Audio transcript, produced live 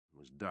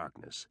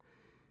darkness.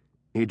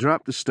 He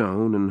dropped the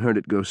stone and heard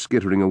it go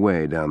skittering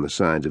away down the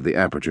sides of the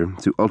aperture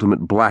to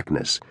ultimate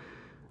blackness,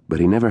 but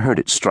he never heard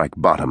it strike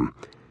bottom.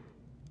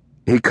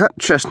 He cut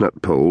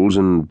chestnut poles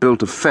and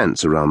built a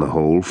fence around the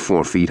hole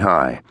 4 feet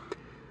high.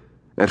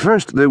 At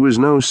first there was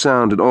no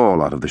sound at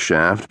all out of the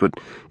shaft, but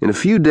in a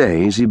few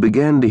days he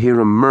began to hear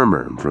a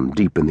murmur from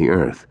deep in the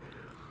earth.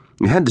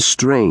 He had to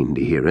strain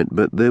to hear it,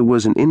 but there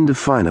was an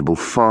indefinable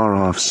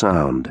far-off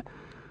sound.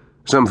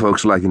 Some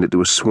folks likened it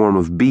to a swarm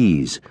of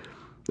bees.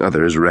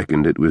 Others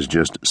reckoned it was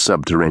just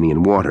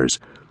subterranean waters.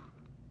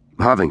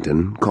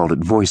 Hovington called it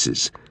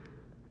voices.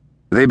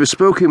 They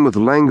bespoke him with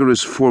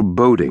languorous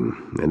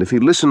foreboding, and if he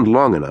listened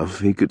long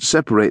enough, he could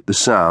separate the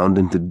sound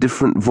into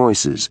different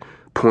voices,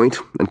 point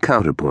and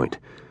counterpoint,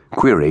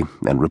 query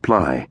and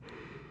reply.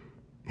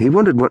 He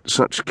wondered what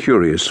such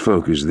curious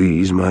folk as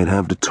these might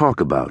have to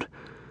talk about,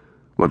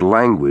 what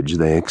language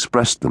they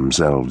expressed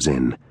themselves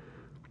in.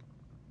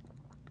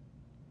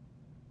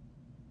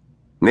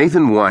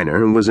 Nathan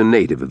Weiner was a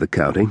native of the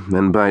county,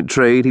 and by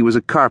trade he was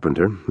a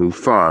carpenter who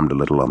farmed a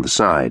little on the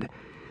side.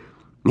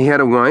 He had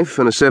a wife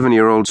and a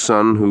 7-year-old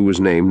son who was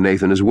named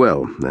Nathan as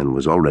well, and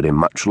was already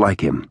much like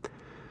him.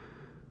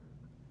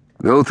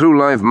 "Go through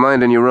life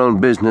minding your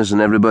own business and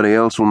everybody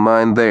else will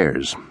mind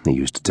theirs," he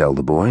used to tell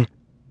the boy.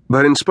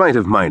 But in spite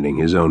of minding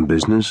his own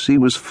business, he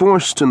was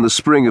forced in the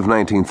spring of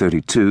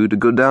 1932 to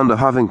go down to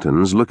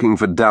Hovington's looking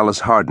for Dallas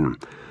Hardin,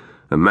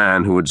 a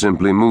man who had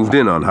simply moved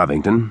in on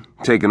Hovington,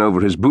 taken over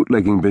his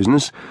bootlegging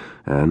business,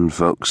 and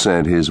folks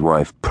said his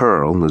wife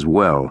Pearl as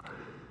well.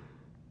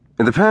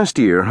 In the past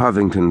year,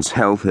 Hovington's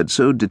health had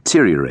so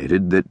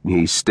deteriorated that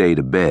he stayed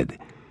abed.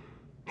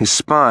 His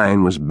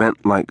spine was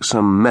bent like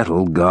some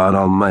metal God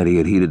Almighty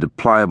had heated to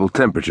pliable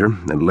temperature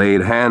and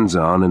laid hands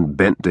on and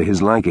bent to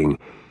his liking.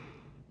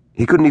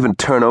 He couldn't even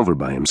turn over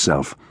by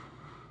himself.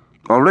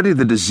 Already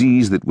the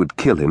disease that would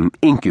kill him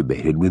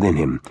incubated within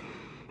him.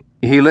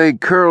 He lay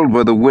curled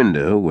by the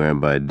window where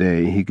by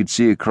day he could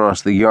see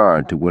across the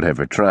yard to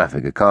whatever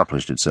traffic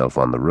accomplished itself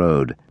on the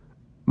road.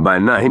 By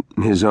night,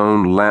 his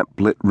own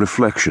lamp-lit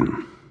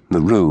reflection, the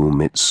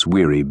room its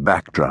weary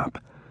backdrop.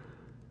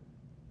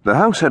 The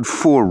house had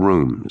 4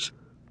 rooms.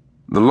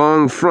 The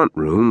long front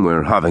room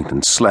where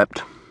Hovington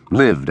slept,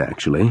 lived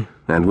actually,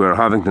 and where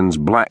Hovington's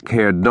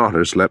black-haired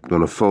daughter slept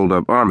on a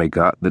fold-up army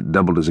cot that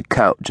doubled as a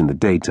couch in the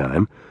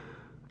daytime,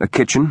 a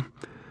kitchen,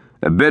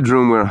 a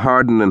bedroom where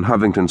Hardin and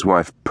Hovington's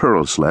wife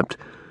Pearl slept,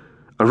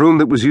 a room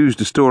that was used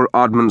to store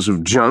oddments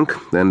of junk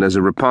and as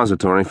a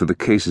repository for the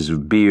cases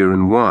of beer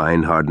and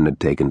wine Hardin had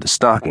taken to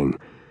stocking.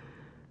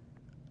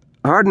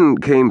 Hardin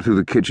came through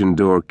the kitchen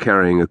door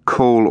carrying a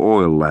coal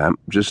oil lamp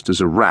just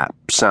as a rap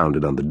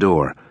sounded on the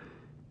door.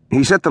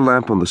 He set the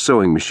lamp on the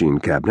sewing machine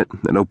cabinet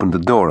and opened the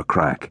door a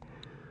crack.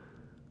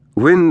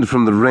 Wind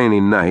from the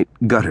rainy night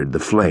guttered the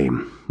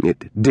flame.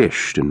 It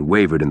dished and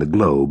wavered in the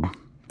globe,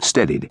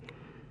 steadied.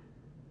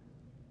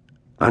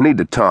 "I need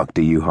to talk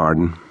to you,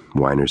 Hardin,"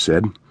 Weiner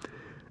said.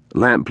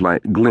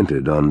 Lamplight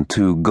glinted on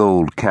 2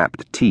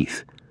 gold-capped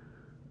teeth.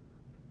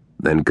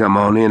 "Then come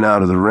on in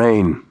out of the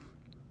rain.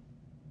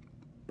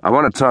 I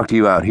want to talk to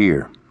you out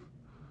here."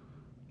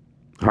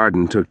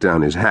 Hardin took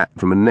down his hat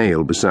from a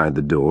nail beside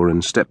the door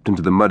and stepped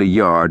into the muddy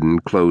yard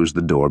and closed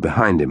the door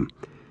behind him.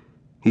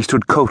 He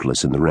stood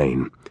coatless in the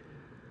rain.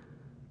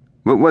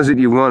 "What was it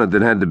you wanted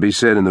that had to be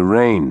said in the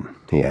rain?"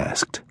 he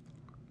asked.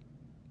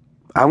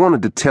 "I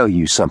wanted to tell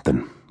you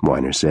something,"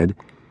 Weiner said.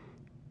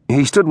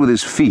 He stood with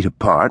his feet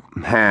apart,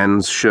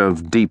 hands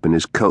shoved deep in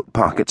his coat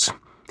pockets,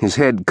 his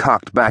head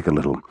cocked back a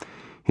little,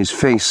 his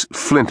face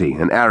flinty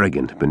and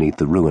arrogant beneath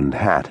the ruined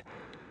hat.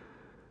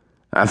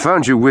 "I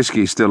found your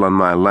whiskey still on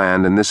my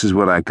land, and this is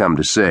what I come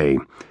to say.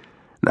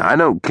 Now, I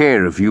don't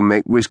care if you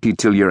make whiskey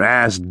till you're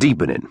ass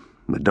deep in it,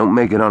 but don't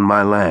make it on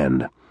my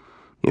land.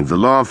 If the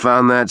law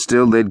found that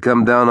still, they'd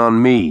come down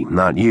on me,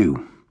 not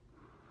you."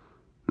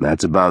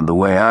 "That's about the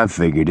way I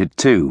figured it,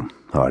 too,"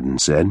 Hardin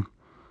said.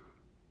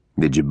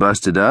 "Did you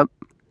bust it up?"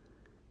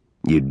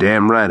 "You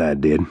damn right I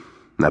did.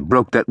 I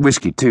broke that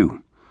whiskey,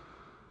 too."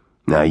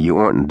 "Now, you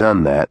oughtn't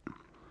done that."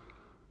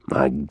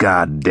 "My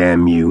God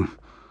damn you.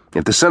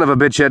 If the son of a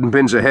bitch hadn't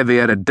been so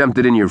heavy, I'd have dumped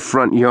it in your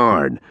front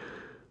yard.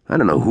 I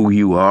don't know who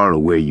you are or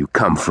where you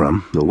come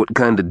from, or what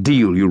kind of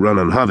deal you run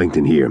on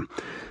Hovington here,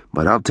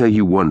 but I'll tell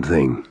you one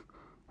thing.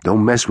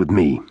 Don't mess with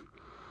me.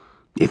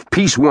 If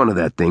piece 1 of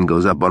that thing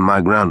goes up on my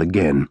ground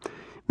again,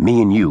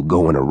 me and you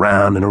going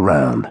around and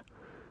around."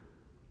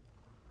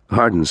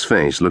 Hardin's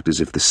face looked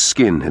as if the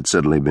skin had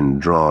suddenly been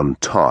drawn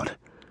taut.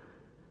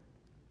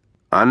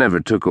 "I never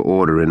took a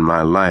order in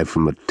my life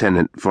from a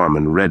tenant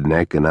farming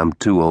redneck, and I'm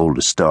too old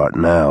to start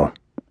now."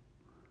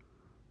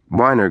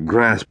 Weiner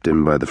grasped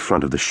him by the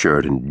front of the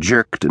shirt and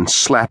jerked and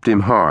slapped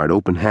him hard,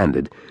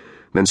 open-handed,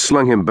 then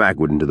slung him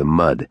backward into the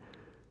mud.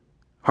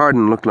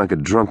 Hardin looked like a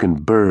drunken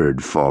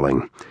bird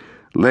falling,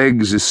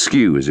 legs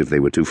askew as if they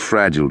were too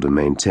fragile to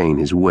maintain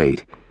his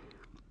weight.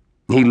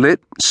 He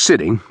lit,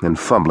 sitting, and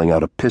fumbling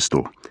out a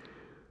pistol.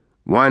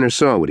 Weiner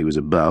saw what he was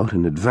about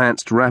and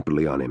advanced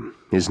rapidly on him,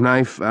 his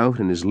knife out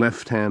and his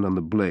left hand on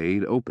the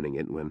blade, opening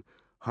it when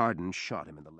Hardin shot him in the leg.